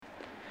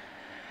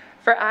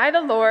For I,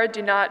 the Lord,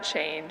 do not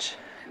change.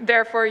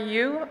 Therefore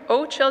you,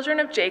 O children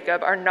of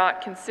Jacob, are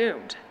not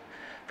consumed.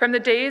 From the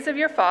days of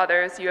your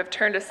fathers you have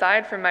turned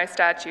aside from my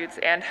statutes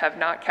and have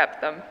not kept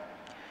them.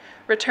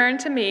 Return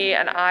to me,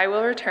 and I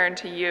will return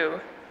to you,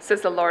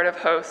 says the Lord of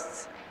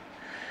hosts.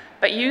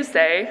 But you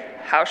say,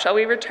 how shall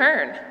we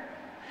return?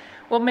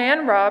 Will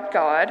man rob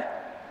God?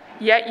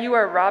 Yet you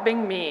are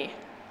robbing me.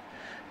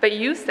 But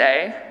you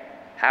say,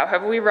 how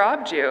have we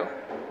robbed you?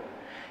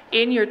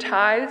 In your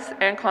tithes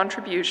and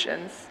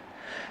contributions.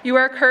 You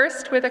are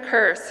cursed with a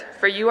curse,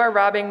 for you are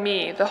robbing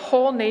me, the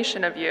whole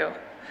nation of you.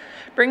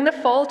 Bring the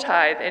full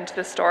tithe into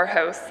the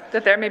storehouse,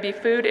 that there may be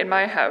food in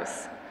my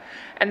house,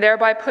 and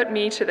thereby put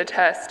me to the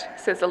test,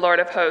 says the Lord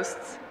of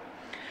hosts.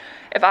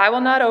 If I will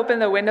not open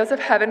the windows of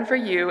heaven for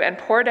you and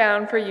pour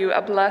down for you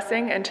a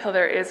blessing until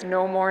there is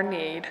no more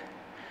need,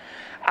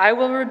 I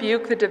will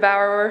rebuke the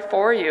devourer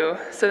for you,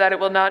 so that it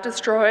will not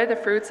destroy the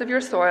fruits of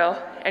your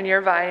soil, and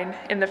your vine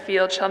in the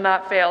field shall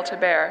not fail to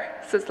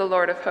bear, says the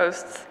Lord of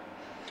hosts.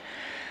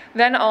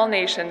 Then all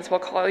nations will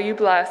call you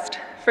blessed,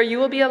 for you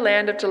will be a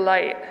land of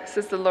delight,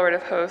 says the Lord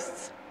of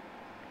hosts.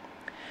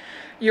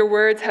 Your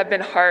words have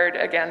been hard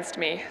against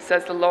me,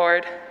 says the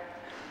Lord.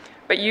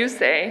 But you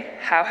say,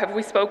 how have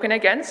we spoken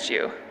against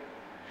you?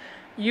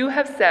 You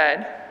have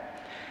said,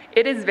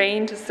 it is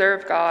vain to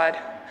serve God.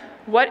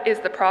 What is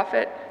the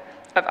profit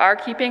of our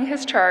keeping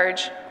his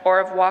charge, or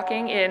of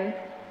walking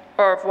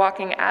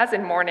as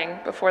in mourning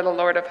before the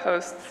Lord of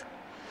hosts?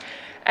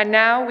 And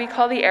now we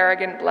call the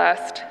arrogant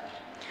blessed.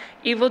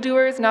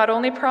 Evildoers not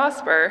only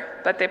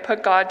prosper, but they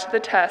put God to the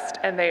test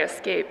and they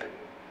escape.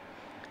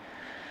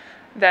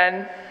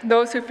 Then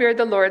those who feared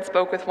the Lord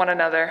spoke with one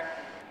another.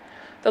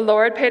 The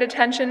Lord paid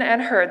attention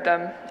and heard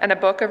them, and a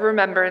book of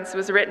remembrance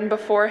was written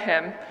before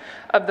him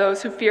of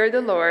those who feared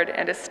the Lord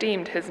and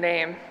esteemed his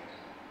name.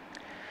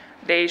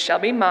 They shall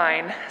be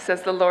mine,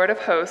 says the Lord of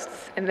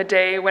hosts, in the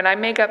day when I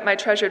make up my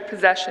treasured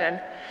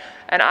possession,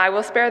 and I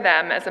will spare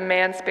them as a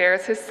man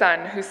spares his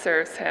son who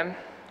serves him.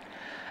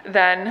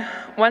 Then,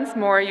 once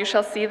more, you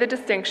shall see the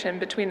distinction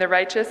between the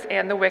righteous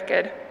and the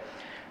wicked,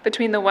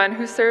 between the one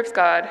who serves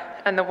God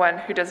and the one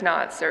who does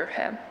not serve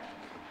him.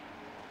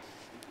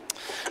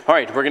 All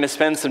right, we're going to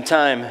spend some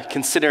time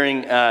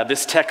considering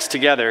this text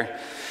together.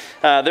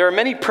 There are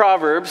many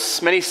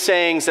proverbs, many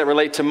sayings that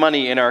relate to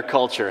money in our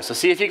culture. So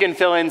see if you can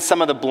fill in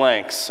some of the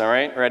blanks, all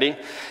right? Ready?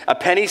 A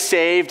penny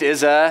saved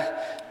is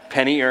a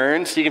penny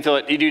earned. You can fill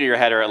it, you do it in your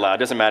head or out loud,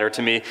 doesn't matter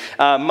to me.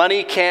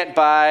 Money can't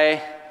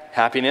buy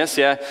happiness,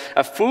 yeah.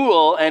 A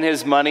fool and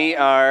his money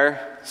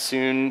are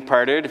soon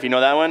parted, if you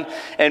know that one.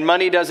 And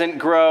money doesn't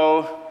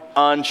grow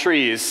on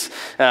trees.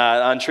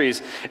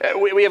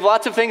 We have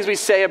lots of things we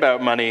say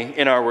about money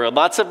in our world,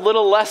 lots of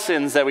little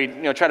lessons that we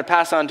try to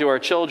pass on to our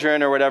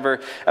children or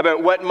whatever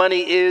about what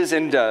money is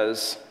and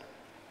does.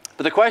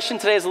 But the question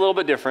today is a little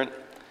bit different.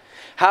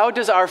 How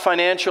do our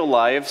financial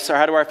lives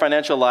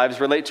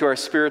relate to our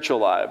spiritual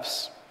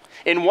lives?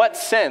 In what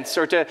sense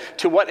or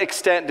to what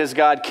extent does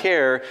God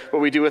care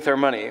what we do with our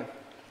money?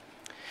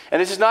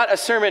 And this is not a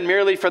sermon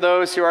merely for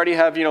those who already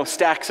have,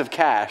 stacks of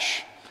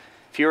cash.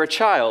 If you're a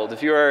child,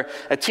 if you're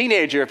a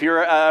teenager, if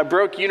you're a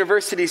broke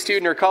university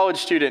student or college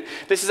student,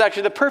 this is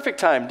actually the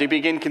perfect time to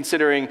begin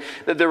considering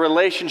the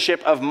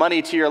relationship of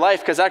money to your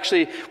life, because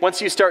actually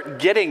once you start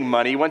getting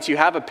money, once you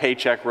have a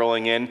paycheck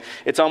rolling in,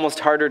 it's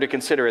almost harder to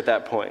consider at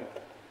that point.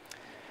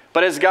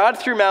 But as God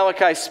through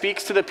Malachi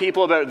speaks to the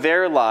people about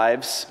their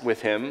lives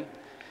with him,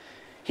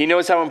 he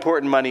knows how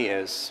important money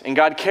is, and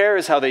God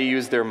cares how they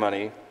use their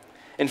money.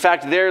 In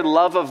fact, their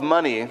love of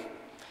money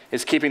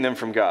is keeping them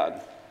from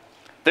God.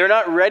 They're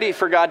not ready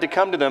for God to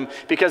come to them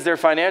because their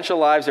financial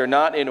lives are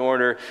not in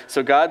order,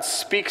 so God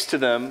speaks to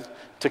them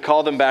to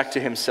call them back to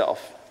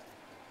himself.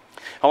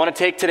 I want to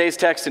take today's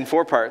text in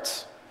 4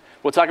 parts.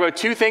 We'll talk about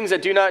 2 things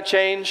that do not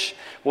change.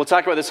 We'll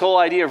talk about this whole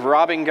idea of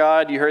robbing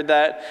God. You heard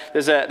that.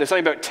 There's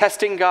something about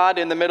testing God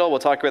in the middle. We'll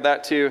talk about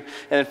that too.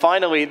 And then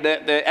finally,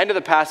 the end of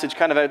the passage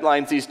kind of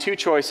outlines these 2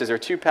 choices or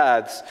 2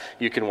 paths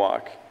you can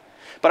walk.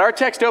 But our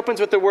text opens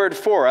with the word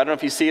for. I don't know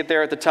if you see it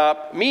there at the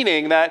top,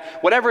 meaning that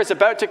whatever is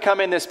about to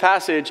come in this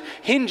passage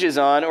hinges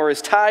on or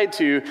is tied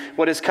to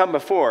what has come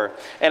before.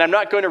 And I'm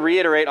not going to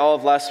reiterate all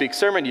of last week's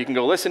sermon. You can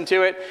go listen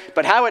to it.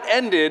 But how it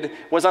ended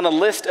was on a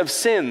list of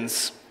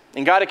sins.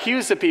 And God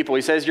accused the people.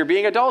 He says, you're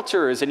being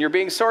adulterers and you're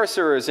being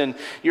sorcerers and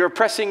you're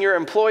oppressing your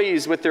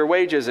employees with their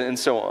wages and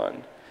so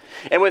on.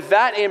 And with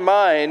that in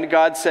mind,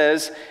 God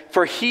says,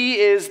 for he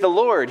is the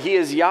Lord, he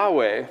is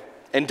Yahweh,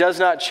 and does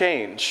not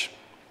change.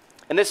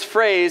 And this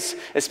phrase,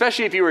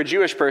 especially if you were a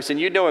Jewish person,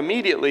 you'd know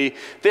immediately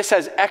this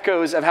has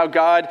echoes of how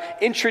God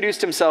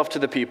introduced himself to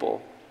the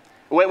people.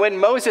 When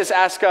Moses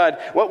asked God,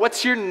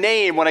 what's your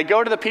name? When I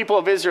go to the people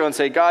of Israel and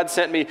say, God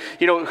sent me,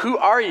 who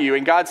are you?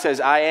 And God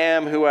says, I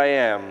am who I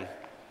am.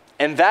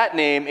 And that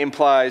name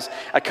implies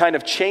a kind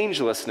of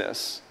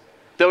changelessness.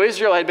 Though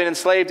Israel had been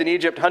enslaved in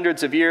Egypt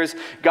hundreds of years,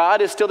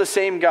 God is still the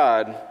same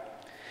God.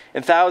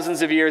 And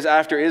thousands of years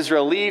after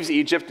Israel leaves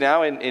Egypt,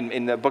 now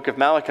in the book of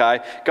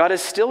Malachi, God is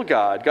still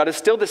God. God is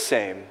still the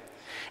same.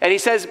 And he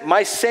says,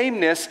 my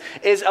sameness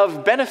is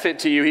of benefit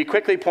to you. He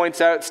quickly points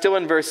out, still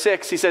in verse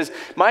 6, he says,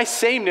 my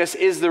sameness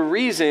is the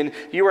reason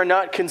you are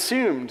not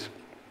consumed.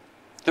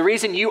 The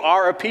reason you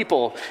are a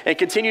people and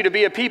continue to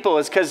be a people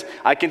is because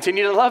I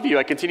continue to love you.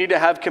 I continue to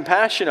have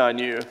compassion on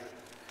you.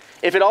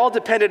 If it all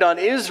depended on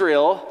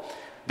Israel,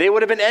 they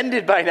would have been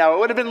ended by now. It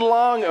would have been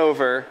long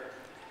over.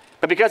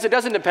 But because it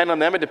doesn't depend on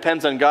them, it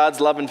depends on God's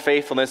love and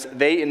faithfulness,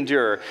 they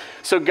endure.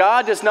 So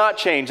God does not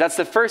change. That's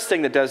the first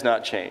thing that does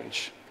not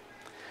change.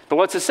 But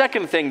what's the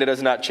second thing that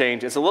does not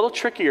change? It's a little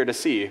trickier to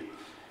see.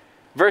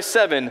 Verse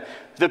 7,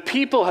 the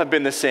people have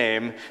been the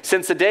same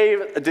since the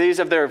days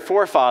of their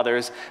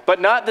forefathers, but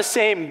not the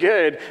same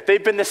good.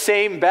 They've been the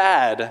same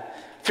bad.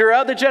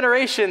 Throughout the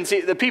generations,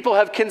 the people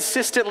have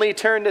consistently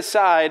turned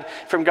aside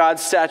from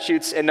God's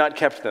statutes and not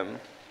kept them.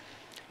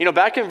 You know,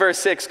 back in verse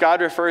 6,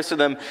 God refers to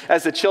them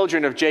as the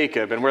children of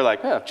Jacob. And we're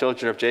like, oh,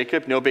 children of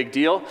Jacob, no big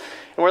deal.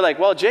 And we're like,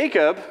 well,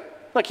 Jacob,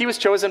 look, he was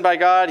chosen by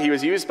God. He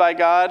was used by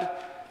God.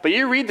 But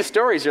you read the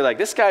stories, you're like,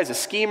 this guy's a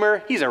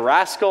schemer. He's a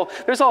rascal.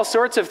 There's all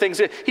sorts of things.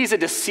 He's a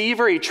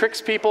deceiver. He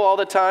tricks people all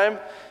the time.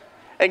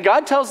 And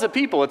God tells the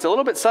people, it's a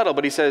little bit subtle,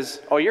 but he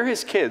says, oh, you're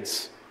his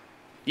kids.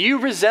 You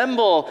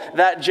resemble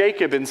that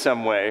Jacob in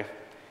some way.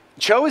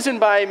 Chosen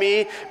by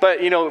me, but,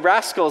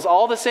 rascals,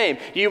 all the same.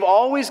 You've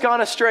always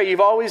gone astray.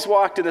 You've always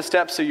walked in the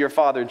steps of your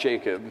father,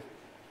 Jacob.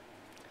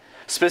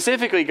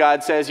 Specifically,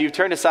 God says, you've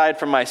turned aside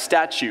from my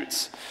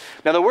statutes.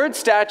 Now, the word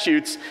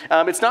statutes,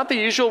 it's not the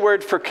usual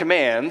word for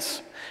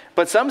commands,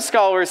 but some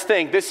scholars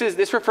think this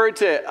referred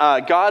to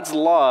God's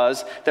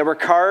laws that were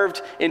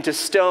carved into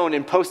stone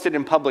and posted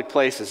in public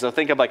places. So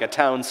think of like a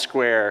town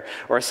square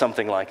or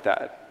something like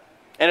that.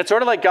 And it's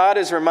sort of like God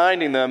is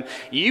reminding them,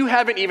 you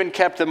haven't even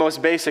kept the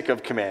most basic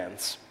of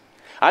commands.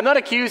 I'm not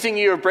accusing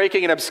you of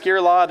breaking an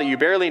obscure law that you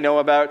barely know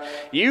about.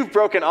 You've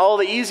broken all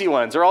the easy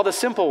ones or all the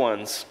simple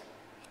ones.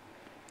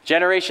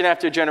 Generation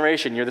after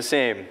generation, you're the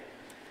same.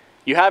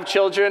 You have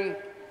children,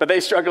 but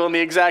they struggle in the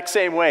exact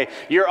same way.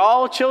 You're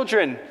all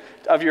children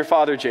of your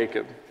father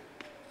Jacob.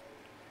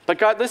 But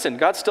God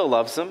still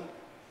loves them.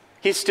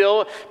 He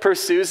still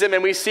pursues them,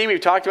 and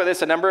we've talked about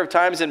this a number of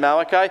times in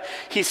Malachi,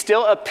 he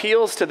still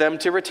appeals to them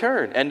to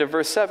return. End of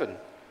verse 7.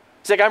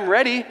 He's like, I'm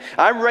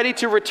ready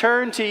to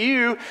return to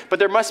you, but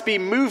there must be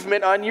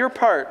movement on your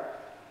part.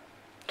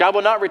 God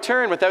will not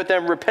return without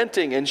them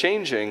repenting and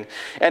changing.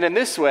 And in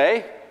this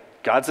way,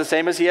 God's the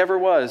same as he ever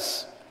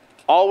was.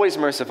 Always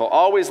merciful,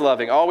 always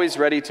loving, always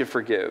ready to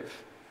forgive.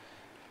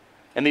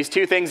 And these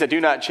two things that do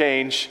not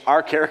change,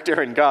 our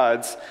character and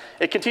God's,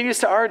 it continues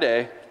to our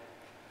day.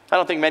 I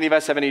don't think many of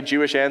us have any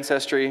Jewish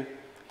ancestry. I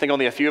think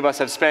only a few of us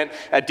have spent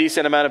a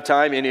decent amount of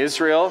time in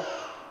Israel.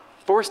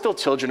 But we're still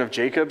children of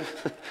Jacob.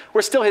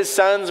 We're still his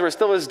sons. We're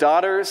still his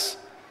daughters.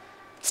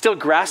 Still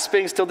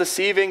grasping, still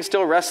deceiving,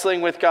 still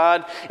wrestling with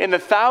God. In the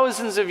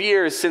thousands of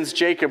years since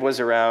Jacob was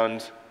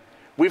around,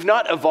 we've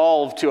not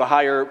evolved to a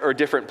higher or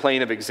different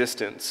plane of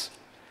existence.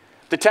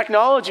 The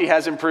technology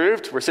has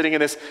improved. We're sitting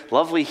in this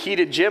lovely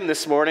heated gym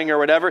this morning or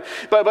whatever.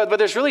 But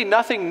there's really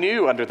nothing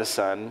new under the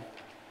sun.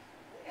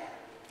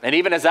 And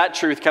even as that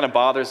truth kind of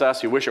bothers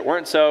us, we wish it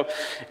weren't so,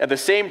 the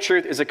same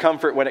truth is a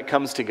comfort when it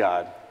comes to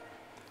God.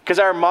 Because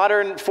our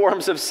modern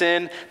forms of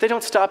sin, they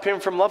don't stop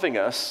him from loving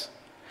us.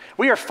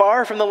 We are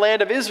far from the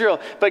land of Israel,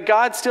 but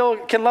God still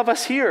can love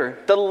us here.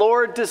 The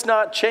Lord does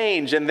not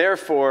change, and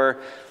therefore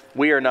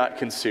we are not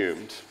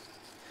consumed.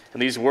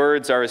 And these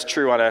words are as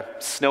true on a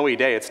snowy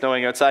day. It's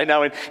snowing outside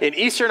now in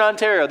eastern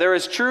Ontario. They're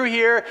as true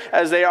here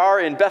as they are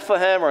in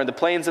Bethlehem or in the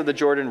plains of the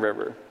Jordan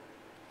River.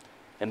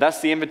 And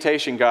thus the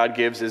invitation God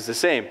gives is the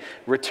same.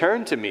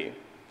 Return to me,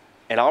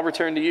 and I'll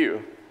return to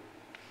you.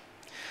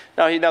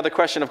 Now the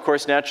question, of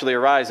course, naturally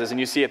arises, and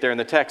you see it there in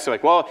the text. So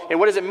and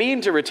what does it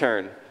mean to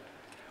return?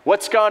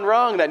 What's gone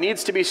wrong that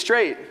needs to be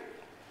straight?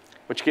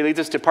 Which leads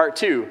us to part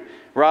 2,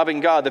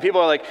 robbing God. The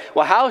people are like,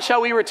 well, how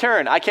shall we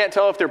return? I can't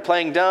tell if they're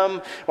playing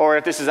dumb or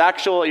if this is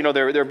actual,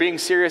 they're being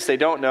serious, they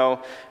don't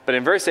know. But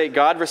in verse 8,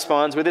 God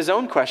responds with his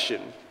own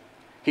question.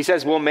 He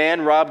says, will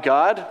man rob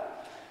God?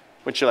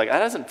 Which you're like, that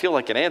doesn't feel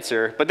like an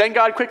answer. But then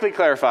God quickly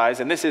clarifies,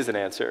 and this is an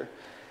answer.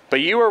 But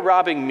you are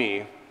robbing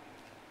me.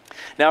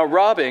 Now,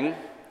 robbing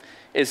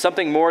is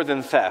something more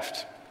than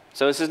theft.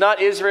 So this is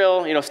not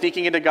Israel,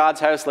 sneaking into God's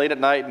house late at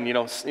night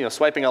and,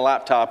 swiping a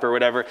laptop or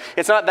whatever.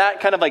 It's not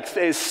that kind of like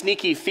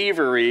sneaky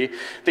thievery.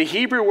 The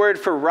Hebrew word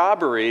for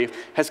robbery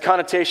has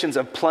connotations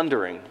of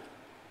plundering,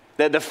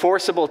 the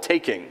forcible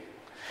taking.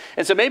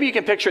 And so maybe you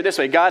can picture it this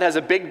way. God has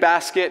a big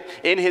basket.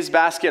 In his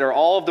basket are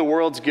all of the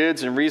world's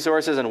goods and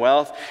resources and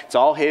wealth. It's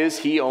all his.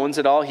 He owns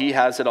it all. He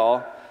has it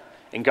all.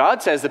 And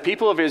God says, the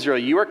people of Israel,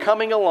 you are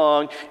coming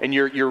along and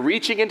you're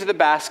reaching into the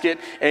basket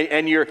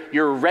and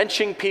you're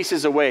wrenching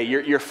pieces away.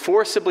 You're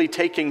forcibly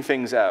taking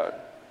things out.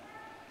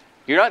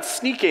 You're not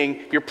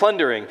sneaking, you're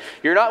plundering.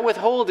 You're not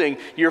withholding,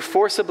 you're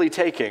forcibly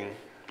taking.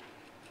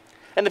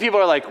 And the people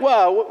are like,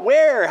 wow,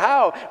 where?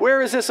 How?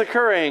 Where is this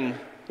occurring?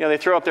 They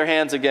throw up their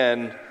hands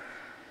again.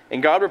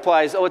 And God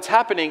replies, it's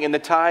happening in the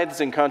tithes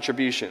and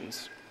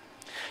contributions.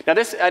 Now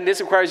this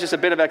requires just a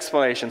bit of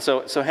explanation,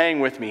 so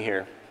hang with me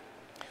here.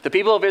 The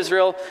people of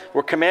Israel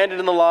were commanded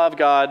in the law of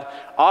God,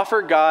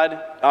 offer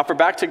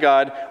back to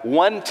God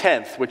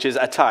 1/10, which is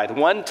a tithe,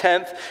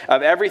 1/10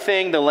 of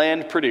everything the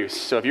land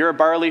produced. So if you're a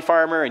barley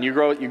farmer and you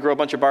grow a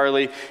bunch of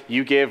barley,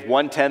 you give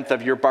 1/10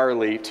 of your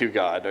barley to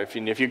God. Or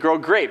if you grow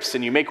grapes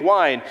and you make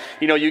wine,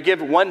 you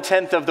give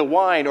 1/10 of the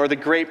wine or the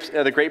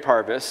grape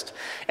harvest.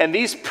 And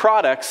these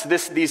products,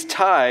 these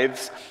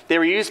tithes, they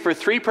were used for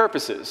three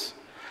purposes.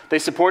 They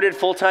supported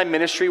full-time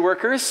ministry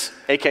workers,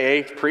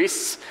 aka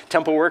priests,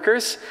 temple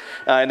workers,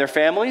 and their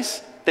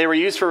families. They were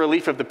used for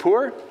relief of the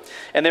poor,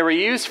 and they were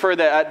used for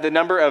the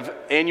number of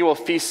annual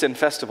feasts and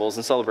festivals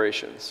and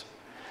celebrations.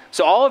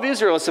 So all of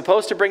Israel is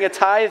supposed to bring a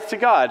tithe to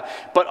God,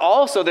 but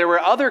also there were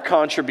other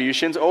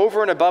contributions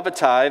over and above a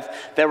tithe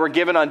that were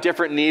given on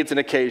different needs and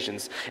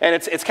occasions. And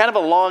it's kind of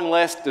a long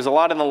list. There's a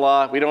lot in the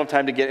law. We don't have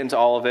time to get into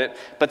all of it.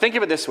 But think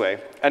of it this way.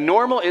 A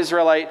normal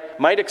Israelite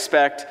might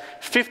expect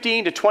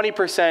 15 to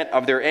 20%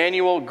 of their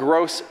annual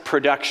gross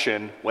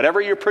production,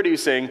 whatever you're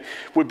producing,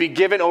 would be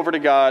given over to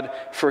God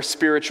for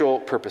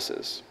spiritual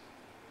purposes.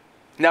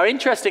 Now,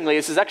 interestingly,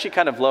 this is actually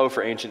kind of low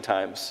for ancient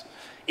times.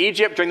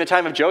 Egypt, during the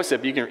time of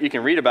Joseph, you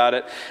can read about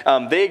it,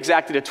 they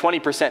exacted a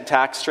 20%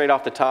 tax straight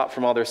off the top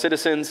from all their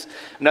citizens.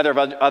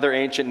 Other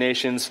ancient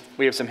nations,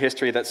 we have some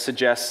history that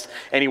suggests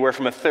anywhere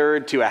from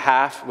 1/3 to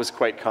 1/2 was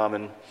quite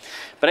common.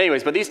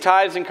 But these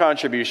tithes and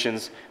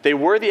contributions, they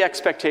were the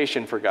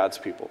expectation for God's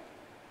people.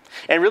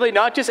 And really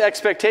not just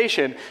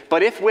expectation,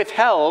 but if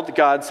withheld,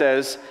 God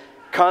says,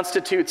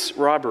 constitutes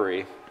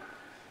robbery.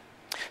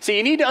 See,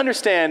 you need to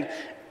understand,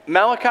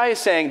 Malachi is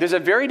saying there's a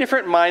very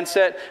different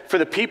mindset for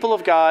the people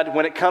of God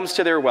when it comes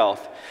to their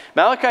wealth.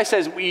 Malachi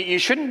says you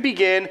shouldn't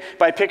begin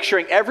by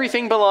picturing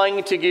everything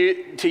belonging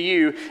to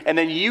you and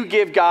then you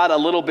give God a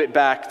little bit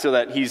back so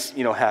that he's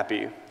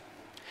happy.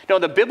 No,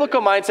 the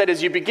biblical mindset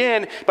is you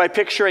begin by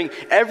picturing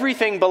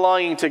everything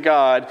belonging to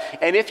God,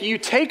 and if you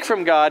take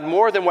from God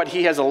more than what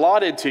he has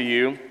allotted to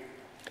you,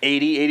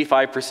 80,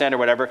 85% or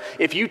whatever,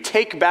 if you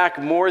take back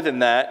more than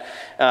that,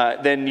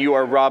 then you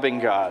are robbing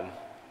God.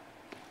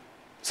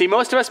 See,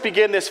 most of us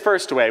begin this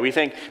first way. We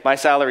think my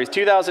salary is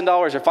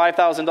 $2,000 or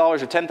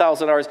 $5,000 or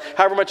 $10,000,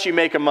 however much you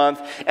make a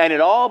month, and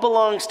it all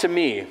belongs to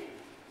me.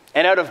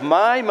 And out of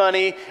my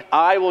money,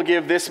 I will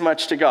give this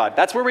much to God.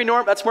 That's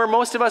where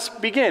most of us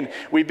begin.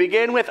 We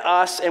begin with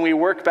us and we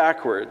work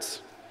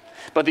backwards.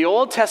 But the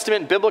Old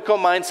Testament biblical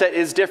mindset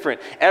is different.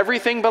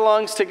 Everything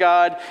belongs to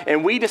God,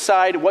 and we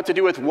decide what to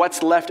do with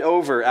what's left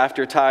over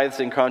after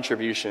tithes and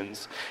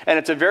contributions. And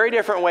it's a very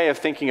different way of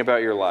thinking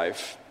about your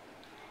life.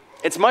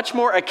 It's much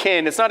more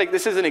akin, this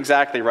isn't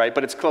exactly right,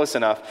 but it's close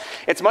enough.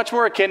 It's much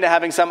more akin to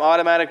having some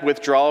automatic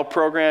withdrawal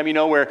program,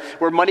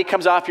 where money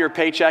comes off your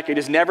paycheck, it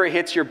just never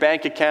hits your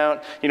bank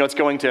account. It's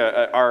going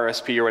to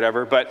RRSP or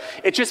whatever, but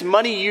it's just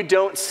money you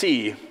don't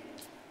see.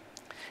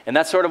 And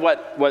that's sort of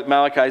what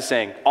Malachi is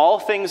saying. All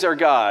things are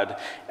God,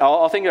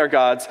 all things are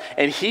God's,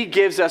 and he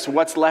gives us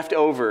what's left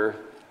over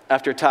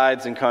after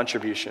tithes and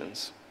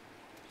contributions.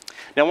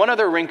 Now, one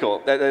other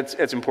wrinkle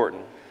that's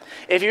important.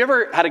 If you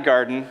ever had a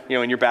garden,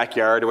 in your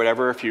backyard or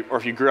whatever, or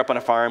if you grew up on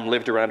a farm,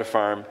 lived around a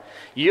farm,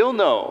 you'll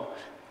know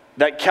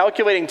that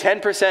calculating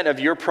 10% of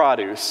your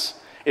produce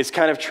is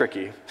kind of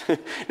tricky.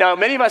 Now,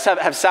 many of us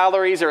have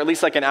salaries or at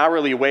least like an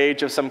hourly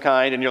wage of some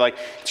kind, and you're like,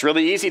 it's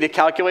really easy to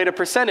calculate a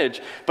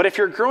percentage. But if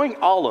you're growing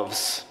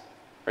olives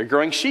or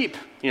growing sheep,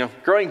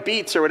 growing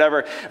beets or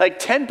whatever, like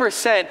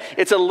 10%,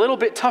 it's a little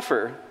bit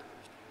tougher.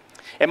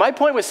 And my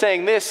point with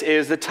saying this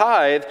is the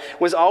tithe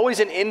was always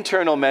an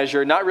internal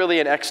measure, not really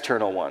an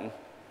external one.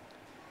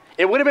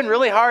 It would have been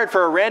really hard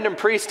for a random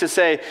priest to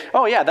say,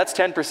 oh yeah, that's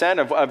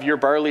 10% of your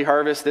barley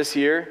harvest this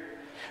year.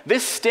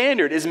 This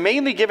standard is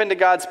mainly given to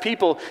God's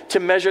people to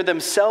measure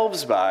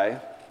themselves by.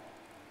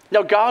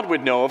 Now, God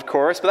would know, of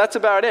course, but that's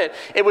about it.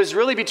 It was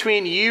really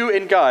between you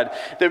and God.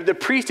 The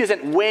priest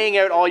isn't weighing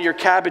out all your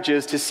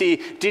cabbages to see,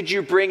 did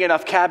you bring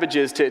enough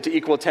cabbages to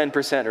equal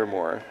 10% or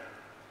more?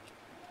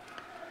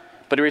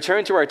 But to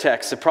return to our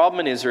text, the problem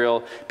in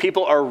Israel,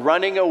 people are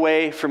running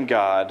away from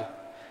God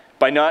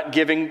by not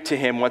giving to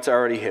him what's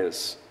already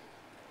his.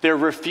 They're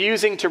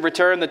refusing to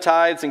return the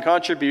tithes and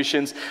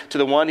contributions to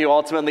the one who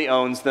ultimately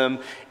owns them.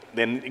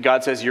 Then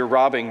God says, you're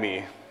robbing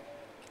me.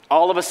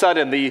 All of a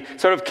sudden, the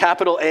sort of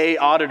capital A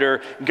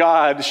auditor,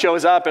 God,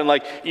 shows up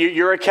and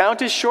your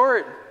account is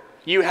short.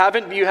 You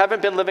haven't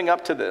been living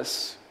up to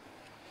this.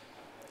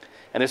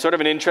 And there's sort of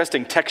an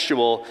interesting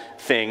textual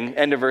thing.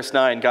 End of verse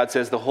 9, God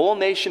says, the whole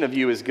nation of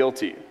you is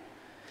guilty.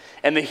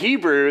 And the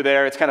Hebrew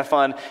there, it's kind of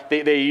fun,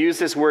 they use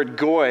this word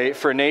goy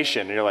for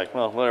nation. And you're like,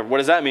 well, whatever. What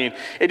does that mean?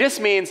 It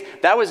just means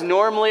that was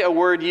normally a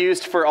word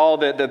used for all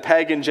the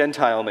pagan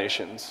Gentile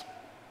nations.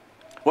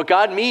 What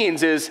God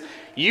means is,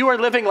 you are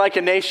living like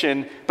a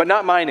nation, but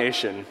not my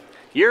nation.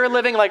 You're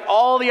living like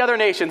all the other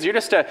nations. You're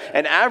just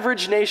an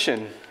average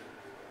nation.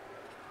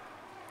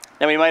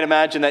 Now we might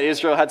imagine that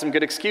Israel had some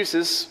good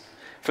excuses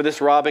for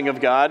this robbing of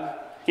God.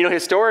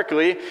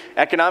 Historically,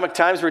 economic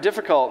times were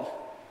difficult.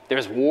 There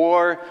was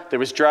war, there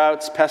was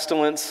droughts,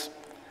 pestilence.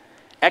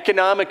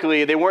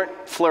 Economically, they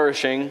weren't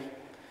flourishing.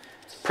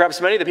 Perhaps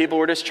many of the people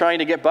were just trying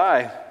to get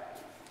by.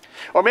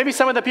 Or maybe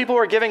some of the people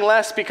were giving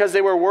less because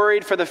they were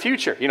worried for the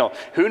future.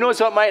 Who knows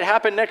what might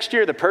happen next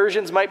year? The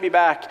Persians might be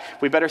back.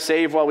 We better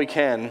save while we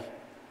can.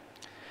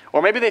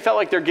 Or maybe they felt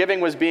like their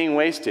giving was being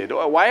wasted.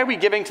 Why are we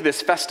giving to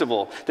this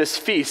festival, this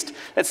feast,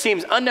 that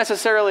seems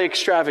unnecessarily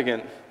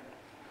extravagant?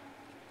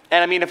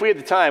 And if we had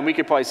the time, we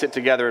could probably sit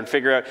together and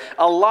figure out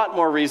a lot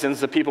more reasons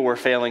the people were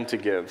failing to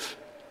give.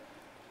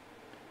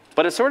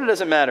 But it sort of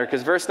doesn't matter,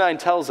 because verse 9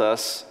 tells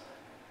us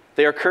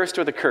they are cursed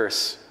with a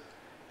curse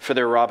for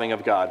their robbing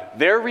of God.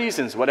 Their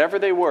reasons, whatever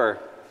they were,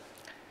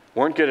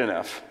 weren't good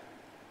enough.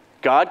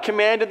 God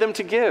commanded them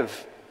to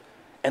give,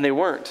 and they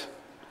weren't.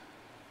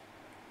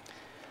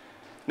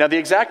 Now, the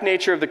exact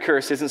nature of the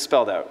curse isn't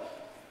spelled out.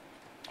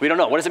 We don't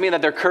know. What does it mean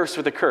that they're cursed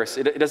with a curse?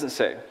 It doesn't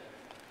say.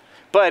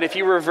 But if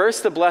you reverse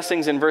the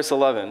blessings in verse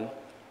 11,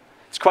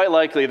 it's quite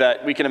likely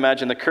that we can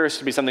imagine the curse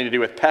to be something to do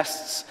with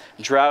pests,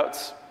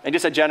 droughts, and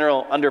just a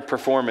general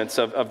underperformance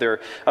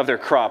of their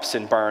crops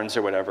in barns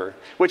or whatever,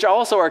 which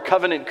also are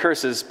covenant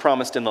curses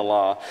promised in the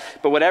law.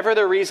 But whatever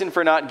the reason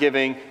for not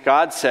giving,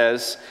 God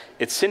says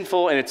it's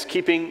sinful and it's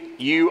keeping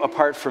you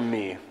apart from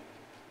me.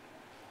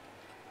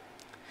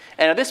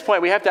 And at this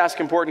point, we have to ask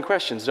important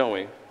questions, don't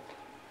we?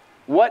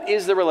 What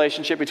is the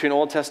relationship between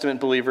Old Testament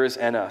believers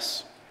and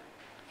us,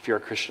 if you're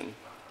a Christian?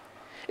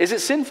 Is it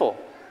sinful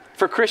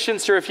for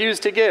Christians to refuse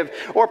to give?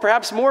 Or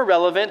perhaps more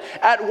relevant,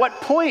 at what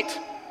point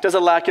does a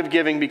lack of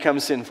giving become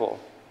sinful?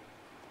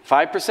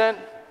 5%?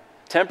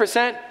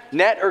 10%?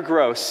 Net or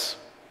gross?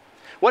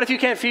 What if you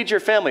can't feed your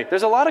family?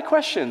 There's a lot of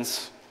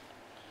questions.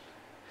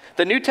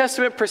 The New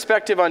Testament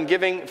perspective on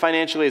giving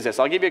financially is this.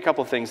 I'll give you a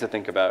couple things to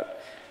think about.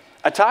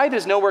 A tithe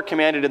is nowhere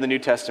commanded in the New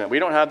Testament. We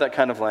don't have that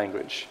kind of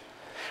language.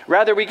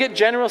 Rather, we get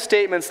general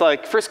statements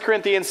like 1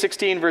 Corinthians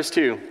 16, verse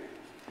 2.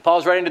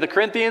 Paul's writing to the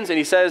Corinthians, and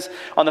he says,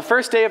 on the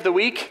first day of the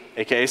week,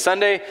 aka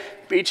Sunday,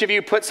 each of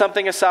you put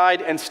something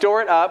aside and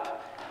store it up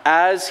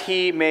as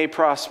he may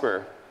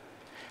prosper.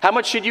 How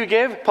much should you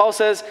give? Paul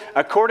says,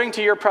 according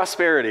to your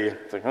prosperity.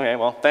 It's like, okay,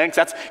 well, thanks.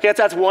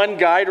 That's one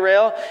guide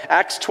rail.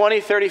 Acts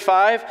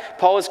 20:35,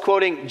 Paul is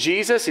quoting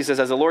Jesus. He says,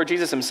 as the Lord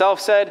Jesus himself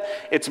said,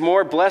 it's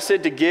more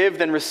blessed to give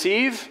than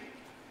receive.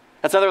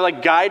 That's another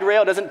guide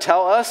rail. It doesn't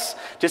tell us,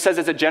 just says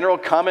it's a general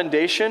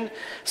commendation.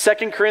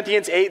 2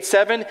 Corinthians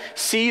 8:7,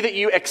 see that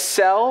you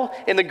excel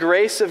in the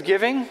grace of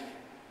giving.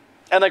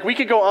 And we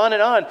could go on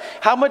and on.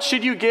 How much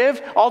should you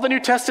give? All the New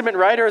Testament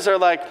writers are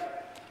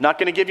not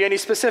going to give you any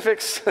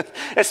specifics,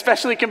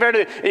 especially compared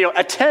to,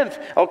 a tenth.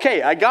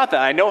 Okay, I got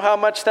that. I know how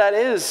much that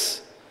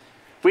is.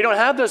 We don't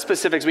have those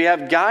specifics. We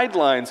have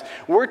guidelines.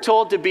 We're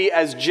told to be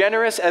as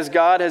generous as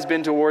God has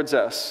been towards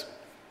us.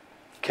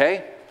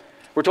 Okay?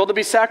 We're told to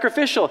be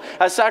sacrificial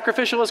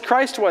as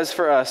Christ was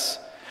for us.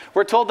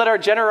 We're told that our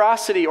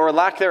generosity or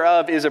lack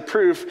thereof is a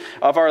proof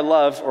of our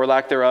love or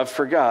lack thereof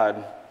for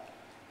God.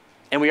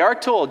 And we are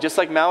told, just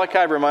like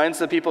Malachi reminds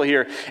the people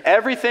here,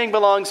 everything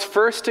belongs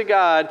first to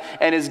God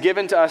and is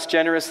given to us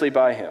generously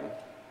by him.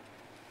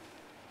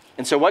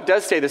 And so what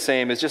does stay the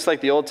same is just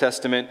like the Old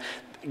Testament,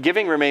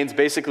 giving remains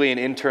basically an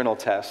internal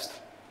test.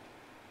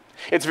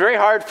 It's very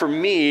hard for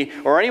me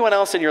or anyone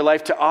else in your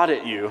life to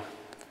audit you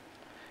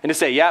and to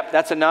say, yep,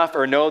 that's enough,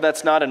 or no,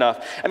 that's not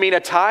enough. A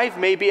tithe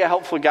may be a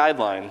helpful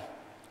guideline,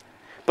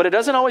 but it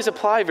doesn't always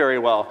apply very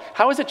well.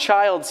 How is a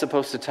child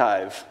supposed to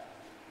tithe?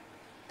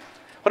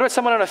 What about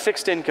someone on a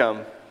fixed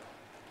income?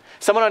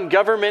 Someone on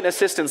government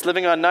assistance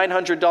living on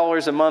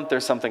 $900 a month or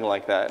something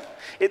like that?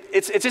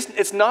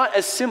 It's not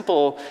as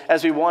simple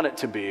as we want it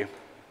to be.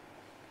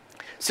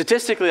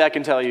 Statistically, I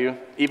can tell you,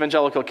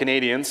 evangelical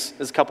Canadians,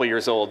 this is a couple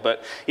years old,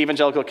 but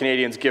evangelical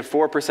Canadians give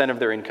 4% of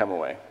their income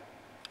away.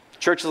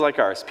 Churches like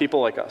ours, people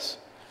like us.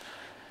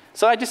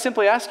 So I just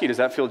simply ask you, does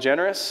that feel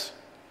generous?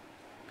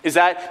 Does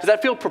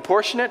that feel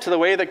proportionate to the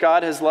way that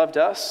God has loved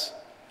us?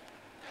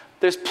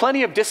 There's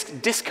plenty of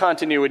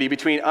discontinuity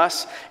between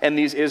us and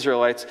these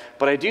Israelites,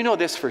 but I do know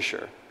this for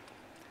sure.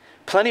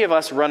 Plenty of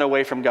us run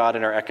away from God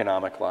in our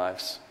economic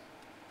lives,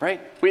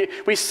 right?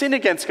 We sin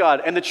against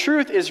God, and the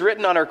truth is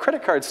written on our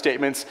credit card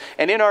statements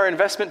and in our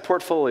investment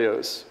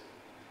portfolios.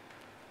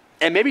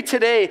 And maybe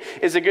today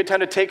is a good time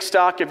to take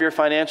stock of your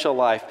financial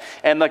life.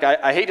 And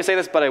I hate to say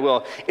this, but I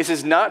will. This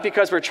is not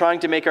because we're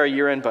trying to make our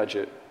year-end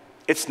budget.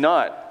 It's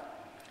not.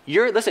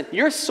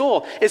 Your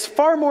soul is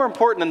far more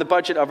important than the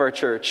budget of our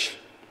church.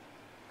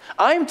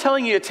 I'm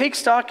telling you to take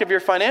stock of your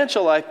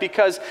financial life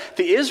because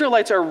the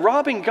Israelites are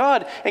robbing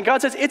God, and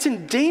God says it's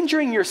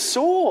endangering your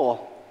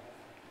soul.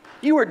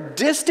 You are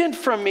distant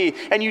from me,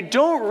 and you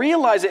don't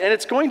realize it, and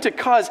it's going to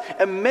cause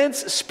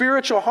immense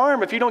spiritual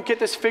harm if you don't get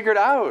this figured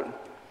out.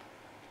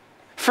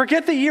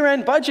 Forget the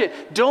year-end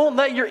budget. Don't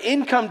let your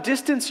income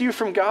distance you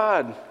from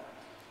God.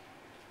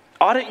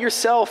 Audit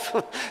yourself.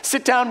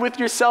 Sit down with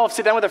yourself.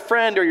 Sit down with a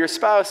friend or your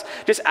spouse.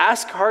 Just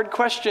ask hard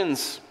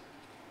questions.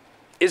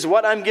 Is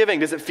what I'm giving,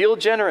 does it feel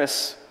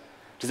generous?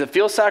 Does it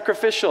feel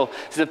sacrificial?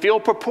 Does it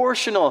feel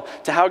proportional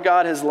to how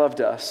God has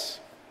loved us?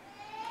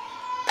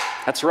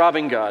 That's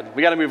robbing God.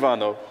 We got to move on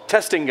though.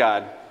 Testing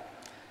God.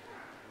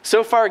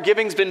 So far,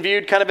 giving's been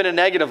viewed kind of in a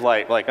negative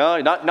light, like,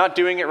 oh, not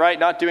doing it right,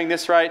 not doing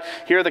this right.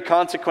 Here are the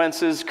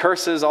consequences,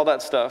 curses, all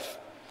that stuff.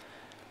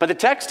 But the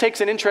text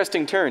takes an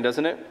interesting turn,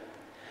 doesn't it?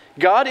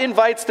 God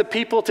invites the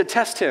people to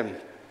test him.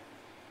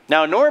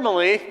 Now,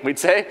 normally, we'd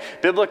say,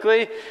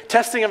 biblically,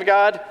 testing of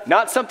God,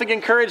 not something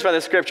encouraged by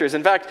the scriptures.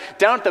 In fact,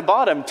 down at the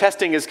bottom,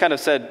 testing is kind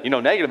of said,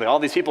 negatively. All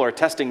these people are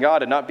testing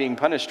God and not being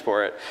punished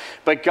for it.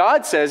 But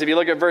God says, if you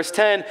look at verse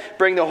 10,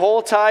 bring the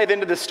whole tithe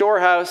into the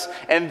storehouse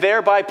and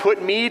thereby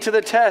put me to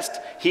the test.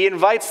 He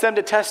invites them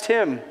to test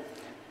him.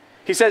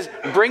 He says,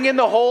 bring in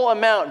the whole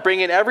amount,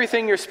 bring in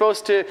everything you're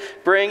supposed to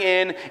bring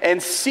in,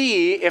 and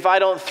see if I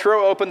don't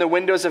throw open the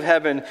windows of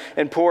heaven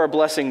and pour a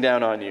blessing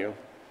down on you.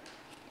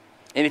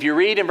 And if you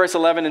read in verse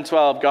 11 and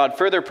 12, God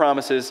further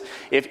promises,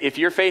 if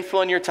you're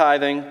faithful in your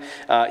tithing,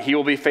 he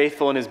will be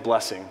faithful in his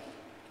blessing.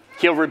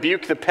 He'll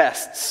rebuke the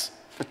pests.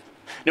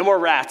 No more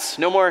rats,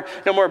 no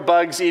more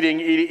bugs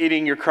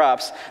eating your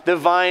crops. The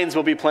vines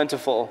will be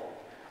plentiful.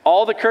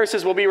 All the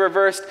curses will be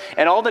reversed,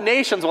 and all the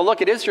nations will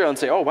look at Israel and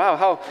say, oh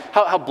wow,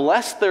 how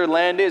blessed their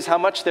land is, how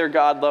much their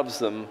God loves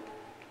them.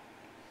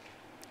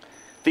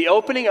 The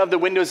opening of the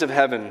windows of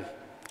heaven.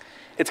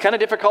 It's kind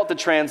of difficult to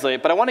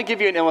translate, but I want to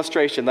give you an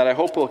illustration that I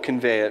hope will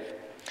convey it.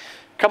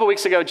 A couple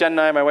weeks ago, Jen and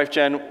I, my wife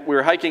Jen, we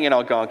were hiking in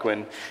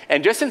Algonquin,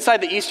 and just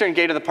inside the eastern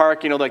gate of the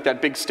park, like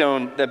that big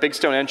stone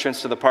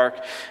entrance to the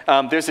park,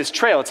 there's this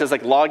trail. It says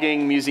like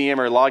logging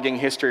museum or logging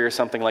history or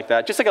something like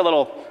that, just like a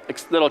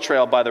little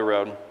trail by the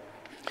road.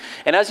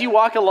 And as you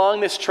walk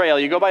along this trail,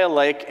 you go by a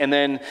lake, and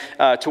then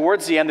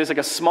towards the end, there's like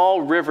a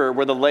small river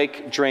where the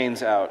lake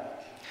drains out.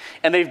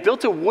 And they've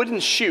built a wooden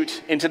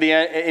chute into the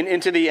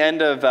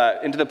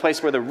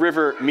place where the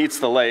river meets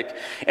the lake.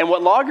 And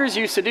what loggers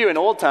used to do in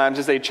old times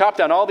is they'd chop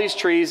down all these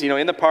trees,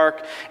 in the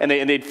park, and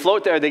they'd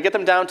float there. They'd get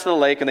them down to the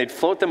lake, and they'd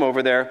float them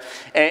over there.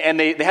 And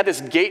they had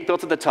this gate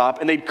built at the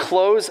top, and they'd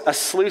close a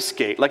sluice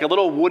gate, like a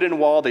little wooden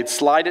wall. They'd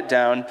slide it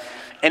down,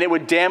 and it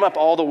would dam up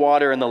all the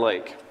water in the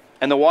lake.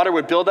 And the water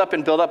would build up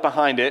and build up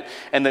behind it,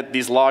 and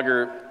these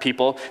logger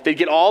people, they'd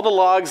get all the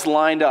logs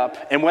lined up,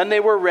 and when they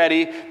were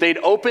ready, they'd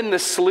open the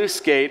sluice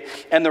gate,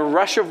 and the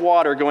rush of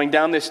water going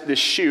down this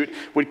chute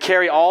would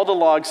carry all the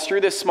logs through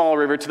this small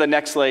river to the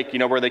next lake,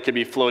 where they could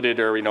be floated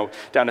or,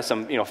 down to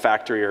some,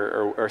 factory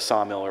or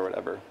sawmill or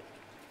whatever.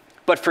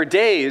 But for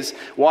days,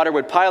 water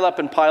would pile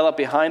up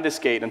behind this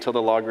gate until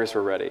the loggers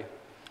were ready.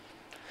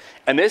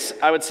 And this,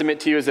 I would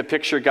submit to you, is a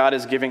picture God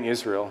is giving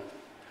Israel.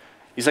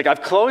 He's like,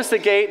 I've closed the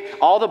gate.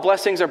 All the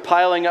blessings are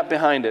piling up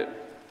behind it.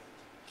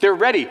 They're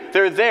ready.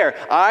 They're there.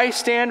 I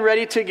stand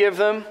ready to give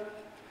them.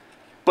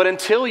 But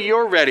until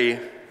you're ready,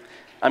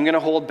 I'm going to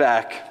hold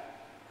back.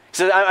 He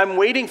says, I'm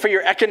waiting for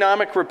your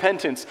economic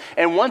repentance.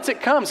 And once it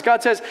comes,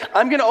 God says,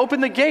 I'm going to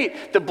open the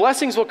gate. The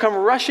blessings will come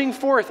rushing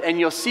forth, and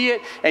you'll see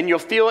it, and you'll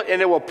feel it,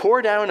 and it will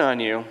pour down on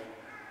you.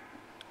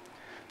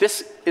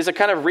 This is a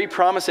kind of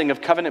re-promising of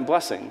covenant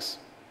blessings.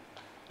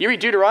 You read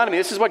Deuteronomy,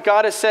 this is what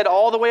God has said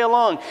all the way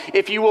along.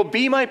 If you will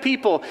be my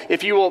people,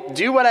 if you will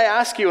do what I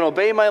ask you and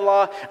obey my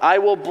law, I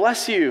will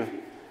bless you.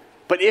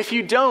 But if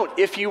you don't,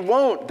 if you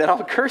won't, then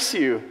I'll curse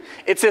you.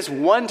 It's this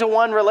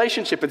one-to-one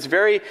relationship. It's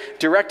very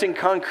direct and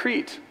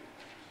concrete.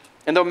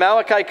 And though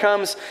Malachi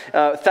comes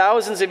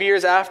thousands of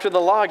years after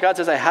the law, God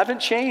says, I haven't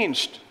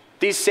changed.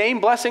 These same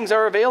blessings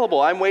are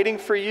available. I'm waiting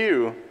for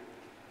you.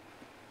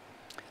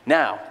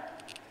 Now,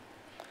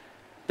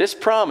 this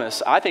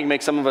promise, I think,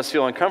 makes some of us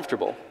feel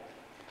uncomfortable.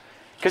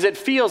 Because it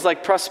feels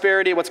like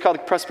prosperity, what's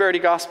called prosperity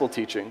gospel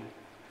teaching,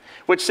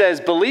 which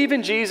says, believe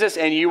in Jesus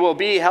and you will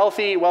be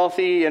healthy,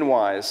 wealthy, and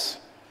wise.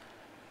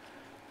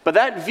 But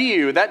that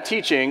view, that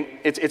teaching,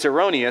 it's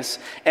erroneous,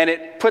 and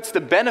it puts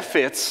the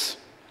benefits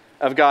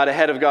of God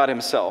ahead of God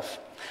himself.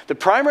 The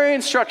primary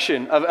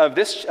instruction of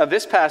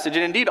this passage,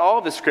 and indeed all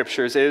of the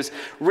scriptures, is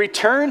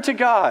return to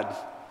God.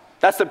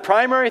 That's the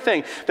primary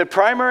thing. The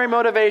primary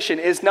motivation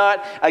is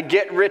not a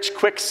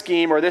get-rich-quick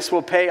scheme or this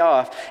will pay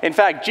off. In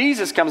fact,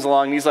 Jesus comes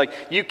along and he's like,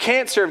 you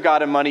can't serve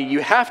God and money.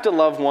 You have to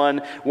love one.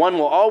 One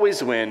will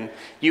always win.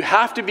 You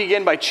have to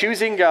begin by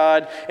choosing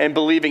God and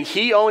believing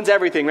he owns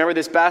everything. Remember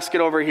this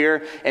basket over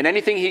here? And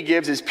anything he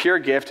gives is pure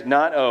gift,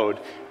 not owed.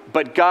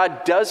 But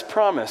God does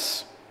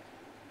promise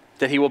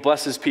that he will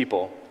bless his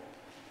people.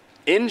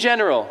 In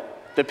general,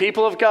 the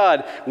people of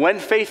God, when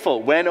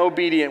faithful, when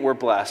obedient, were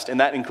blessed. And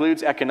that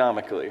includes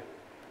economically.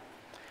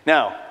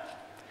 Now,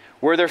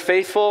 were there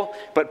faithful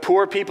but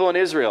poor people in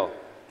Israel?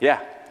 Yeah,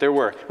 there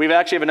were. We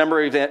actually have a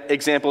number of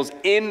examples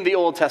in the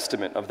Old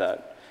Testament of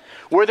that.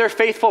 Were there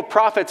faithful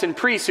prophets and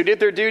priests who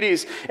did their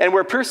duties and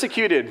were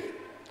persecuted?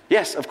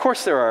 Yes, of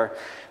course there are.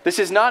 This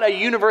is not a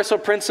universal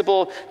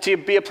principle to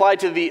be applied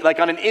to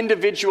on an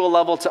individual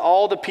level to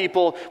all the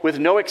people with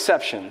no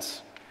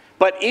exceptions.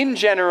 But in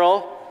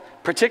general,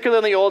 particularly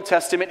in the Old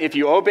Testament, if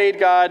you obeyed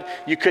God,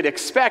 you could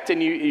expect,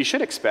 and you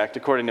should expect,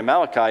 according to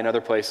Malachi and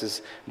other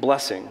places,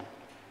 blessing.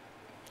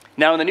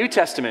 Now in the New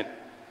Testament,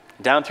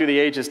 down through the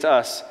ages to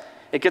us,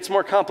 it gets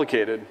more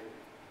complicated.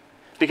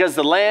 Because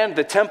the land,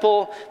 the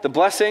temple, the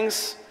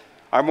blessings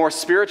are more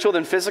spiritual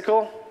than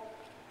physical.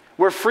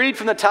 We're freed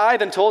from the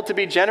tithe and told to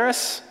be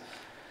generous,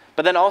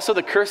 But then also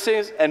the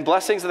curses and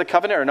blessings of the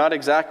covenant are not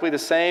exactly the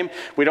same.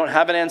 We don't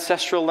have an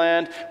ancestral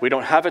land. We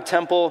don't have a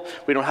temple.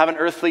 We don't have an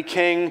earthly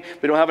king.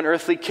 We don't have an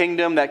earthly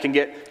kingdom that can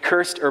get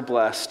cursed or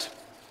blessed.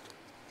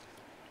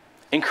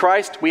 In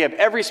Christ, we have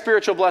every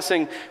spiritual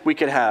blessing we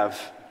could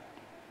have.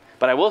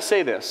 But I will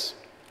say this.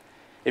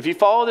 If you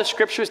follow the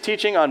Scriptures'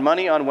 teaching on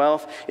money, on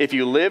wealth, if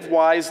you live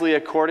wisely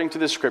according to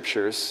the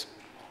Scriptures,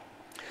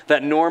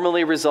 that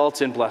normally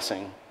results in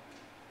blessing.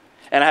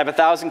 And I have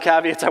 1,000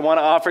 caveats I want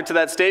to offer to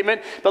that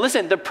statement. But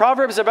listen, the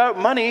Proverbs about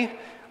money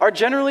are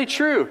generally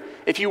true.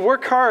 If you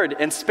work hard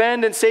and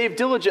spend and save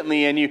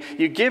diligently and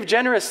you give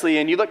generously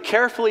and you look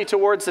carefully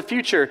towards the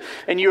future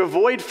and you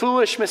avoid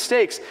foolish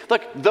mistakes,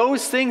 look,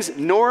 those things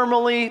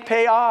normally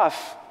pay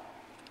off.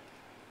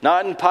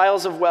 Not in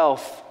piles of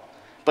wealth,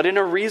 but in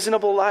a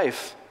reasonable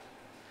life.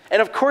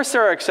 And of course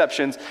there are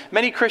exceptions.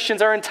 Many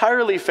Christians are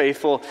entirely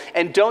faithful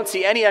and don't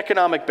see any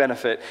economic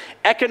benefit.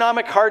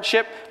 Economic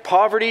hardship,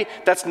 poverty,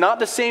 that's not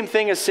the same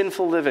thing as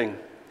sinful living.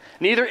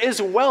 Neither is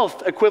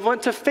wealth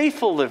equivalent to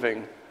faithful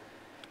living.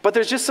 But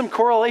there's just some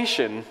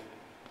correlation.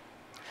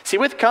 See,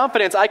 with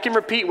confidence, I can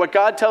repeat what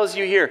God tells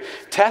you here.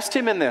 Test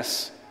him in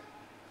this.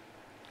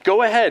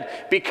 Go ahead,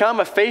 become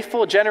a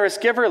faithful, generous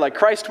giver like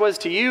Christ was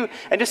to you,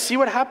 and just see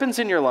what happens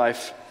in your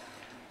life.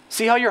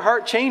 See how your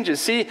heart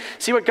changes. See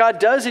what God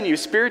does in you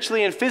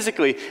spiritually and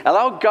physically.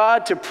 Allow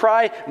God to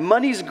pry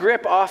money's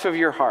grip off of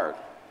your heart.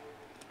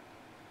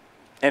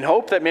 And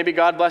hope that maybe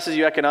God blesses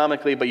you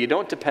economically, but you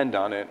don't depend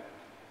on it.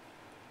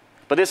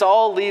 But this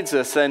all leads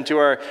us then to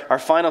our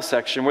final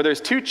section where there's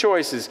two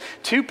choices,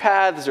 two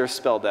paths are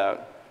spelled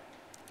out.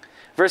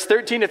 Verse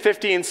 13 to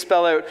 15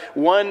 spell out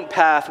one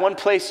path, one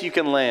place you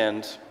can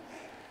land.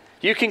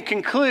 You can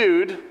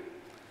conclude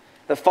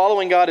that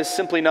following God is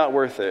simply not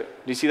worth it.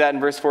 Do you see that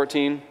in verse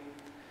 14?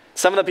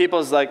 Some of the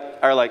people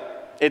are like,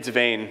 it's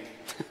vain.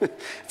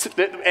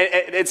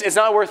 it's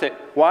not worth it.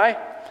 Why?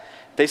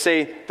 They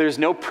say there's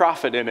no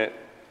profit in it.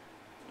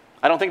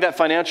 I don't think that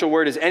financial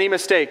word is any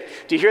mistake.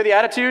 Do you hear the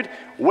attitude?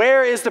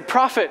 Where is the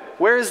profit?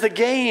 Where is the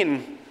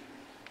gain?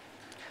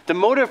 The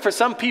motive for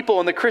some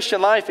people in the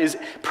Christian life is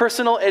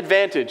personal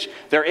advantage.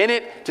 They're in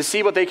it to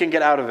see what they can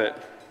get out of it.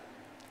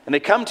 And they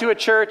come to a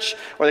church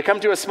or they come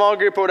to a small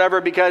group or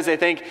whatever because they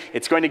think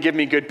it's going to give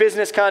me good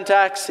business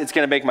contacts, it's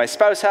going to make my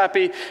spouse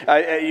happy,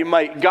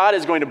 God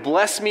is going to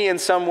bless me in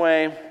some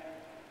way.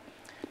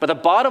 But the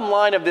bottom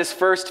line of this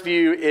first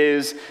view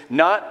is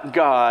not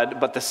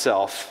God, but the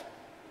self.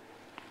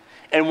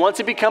 And once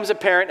it becomes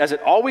apparent, as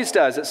it always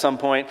does at some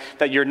point,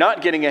 that you're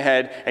not getting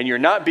ahead and you're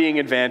not being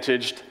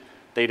advantaged,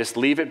 they just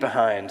leave it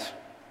behind.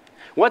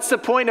 What's the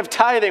point of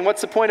tithing?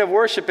 What's the point of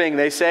worshiping,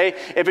 they say,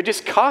 if it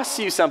just costs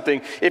you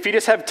something, if you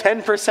just have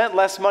 10%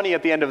 less money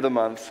at the end of the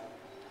month?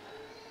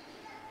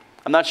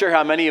 I'm not sure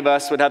how many of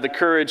us would have the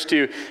courage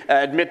to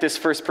admit this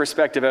first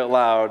perspective out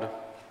loud.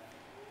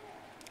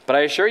 But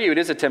I assure you it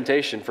is a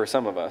temptation for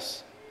some of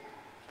us.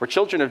 We're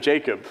children of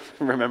Jacob,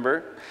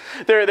 remember?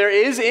 There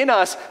is in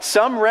us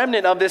some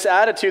remnant of this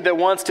attitude that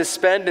wants to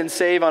spend and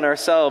save on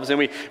ourselves, and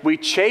we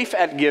chafe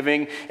at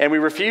giving, and we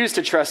refuse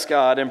to trust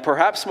God, and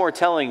perhaps more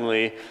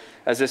tellingly,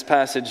 as this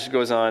passage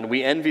goes on,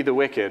 we envy the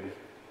wicked. Do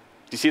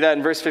you see that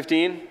in verse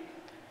 15?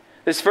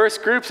 This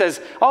first group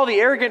says, all the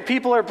arrogant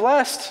people are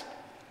blessed.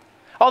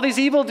 All these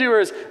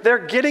evildoers, they're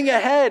getting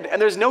ahead, and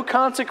there's no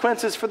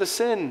consequences for the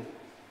sin.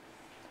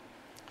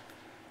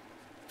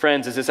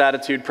 Friends, is this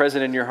attitude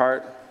present in your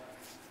heart?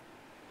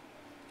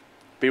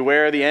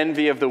 Beware the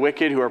envy of the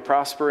wicked who are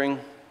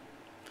prospering.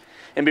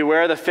 And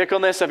beware the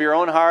fickleness of your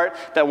own heart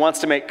that wants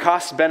to make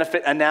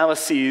cost-benefit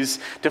analyses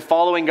to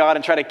following God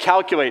and try to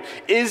calculate,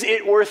 is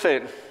it worth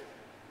it?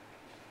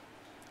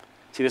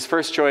 See, this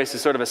first choice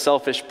is sort of a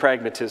selfish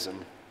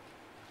pragmatism.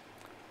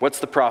 What's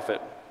the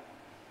profit?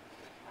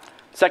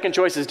 Second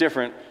choice is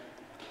different.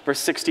 Verse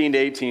 16 to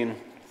 18.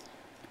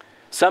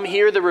 Some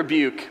hear the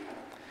rebuke,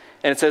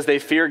 and it says they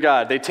fear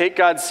God. They take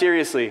God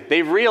seriously.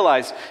 They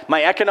realize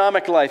my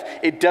economic life,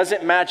 it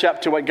doesn't match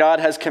up to what God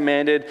has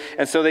commanded.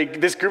 And so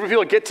this group of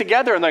people get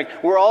together and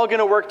we're all going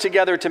to work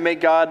together to make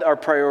God our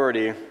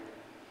priority. And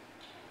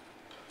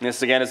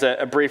this again is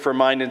a brief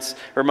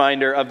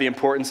reminder of the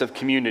importance of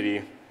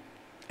community.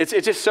 It's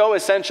just so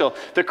essential.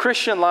 The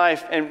Christian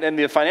life and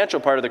the financial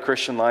part of the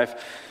Christian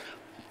life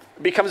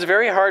becomes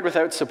very hard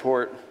without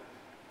support.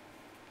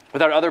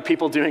 Without other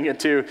people doing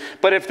it too.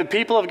 But if the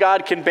people of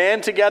God can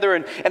band together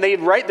and they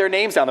write their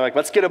names down, they're like,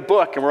 let's get a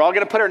book, and we're all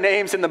going to put our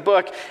names in the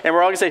book, and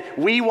we're all going to say,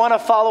 we want to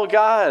follow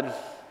God.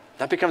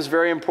 That becomes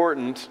very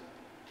important.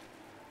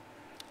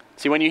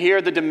 See, when you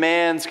hear the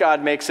demands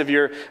God makes of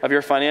your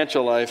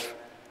financial life,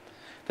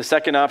 the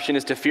second option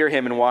is to fear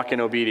him and walk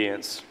in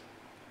obedience.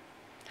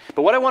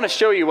 But what I want to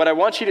show you, what I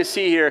want you to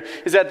see here,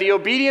 is that the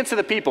obedience of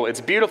the people,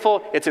 it's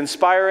beautiful, it's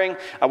inspiring.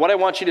 What I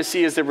want you to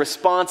see is the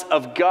response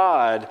of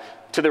God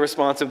to the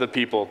response of the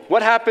people.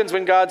 What happens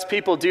when God's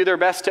people do their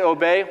best to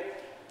obey?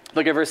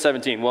 Look at verse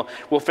 17.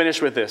 We'll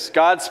finish with this.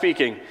 God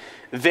speaking,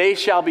 they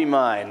shall be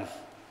mine.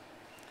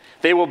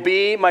 They will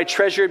be my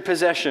treasured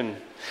possession.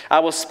 I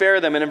will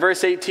spare them. And in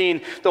verse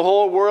 18, the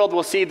whole world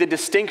will see the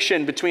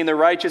distinction between the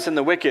righteous and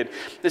the wicked.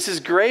 This is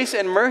grace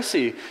and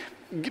mercy.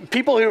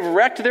 People who've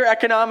wrecked their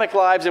economic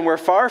lives and were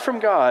far from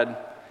God,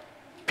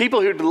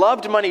 people who'd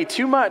loved money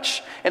too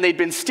much and they'd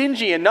been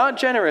stingy and not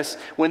generous,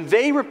 when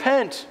they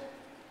repent,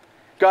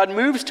 God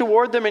moves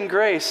toward them in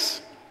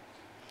grace.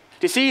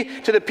 Do you see,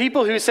 to the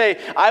people who say,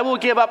 I will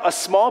give up a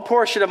small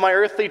portion of my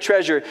earthly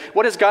treasure,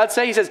 what does God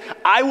say? He says,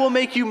 I will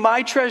make you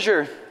my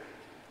treasure.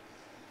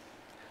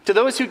 To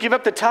those who give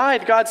up the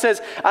tithe, God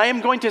says, I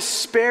am going to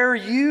spare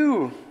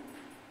you.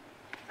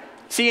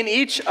 See,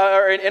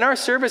 in our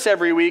service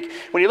every week,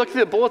 when you look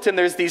through the bulletin,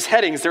 there's these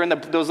headings. They're in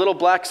those little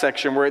black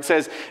section where it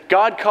says,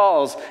 God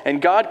calls,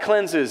 and God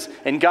cleanses,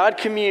 and God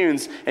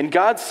communes, and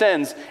God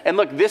sends. And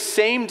look, this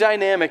same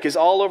dynamic is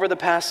all over the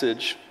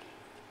passage.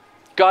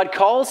 God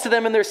calls to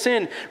them in their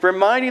sin,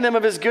 reminding them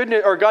of his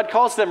goodness, or God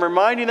calls to them,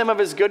 reminding them of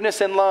his goodness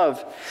and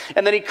love.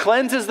 And then he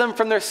cleanses them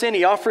from their sin.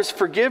 He offers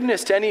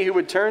forgiveness to any who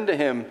would turn to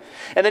him.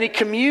 And then he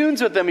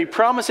communes with them. He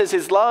promises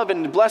his love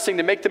and blessing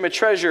to make them a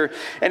treasure.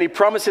 And he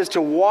promises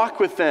to walk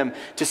with them,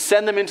 to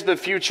send them into the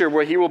future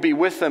where he will be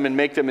with them and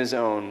make them his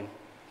own.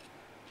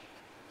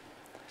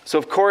 So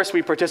of course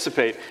we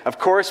participate. Of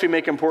course we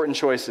make important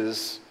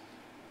choices.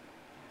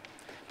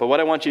 But what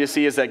I want you to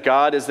see is that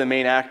God is the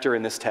main actor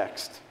in this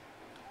text.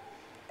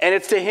 And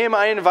it's to him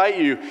I invite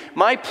you.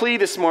 My plea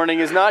this morning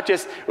is not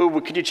just,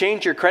 could you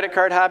change your credit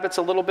card habits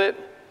a little bit?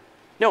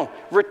 No,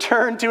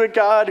 return to a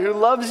God who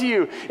loves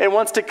you and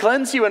wants to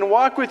cleanse you and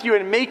walk with you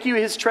and make you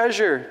his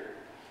treasure.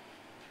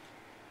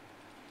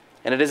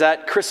 And it is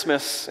at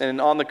Christmas and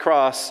on the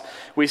cross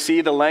we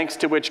see the lengths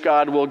to which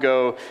God will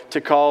go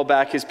to call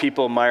back his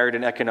people mired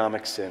in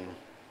economic sin.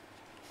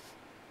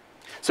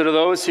 So to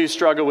those who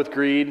struggle with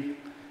greed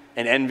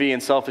and envy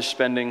and selfish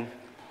spending,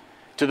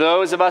 to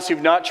those of us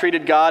who've not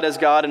treated God as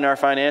God in our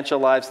financial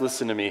lives,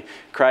 listen to me.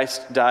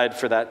 Christ died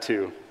for that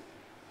too.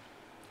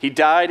 He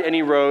died and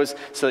he rose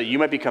so that you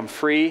might become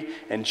free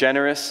and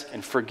generous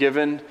and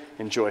forgiven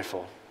and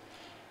joyful.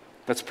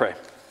 Let's pray.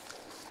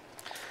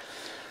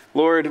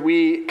 Lord,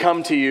 we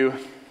come to you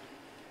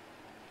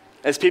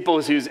as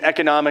people whose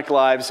economic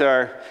lives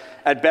are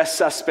at best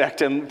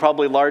suspect and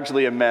probably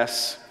largely a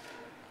mess.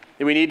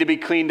 And we need to be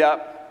cleaned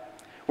up.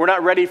 We're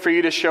not ready for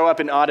you to show up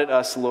and audit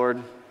us,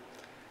 Lord.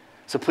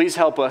 So please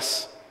help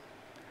us.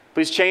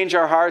 Please change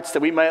our hearts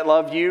that we might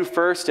love you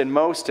first and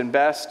most and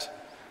best.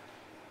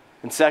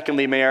 And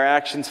secondly, may our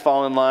actions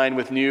fall in line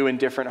with new and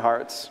different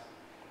hearts.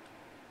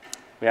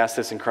 We ask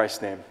this in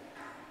Christ's name.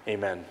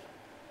 Amen.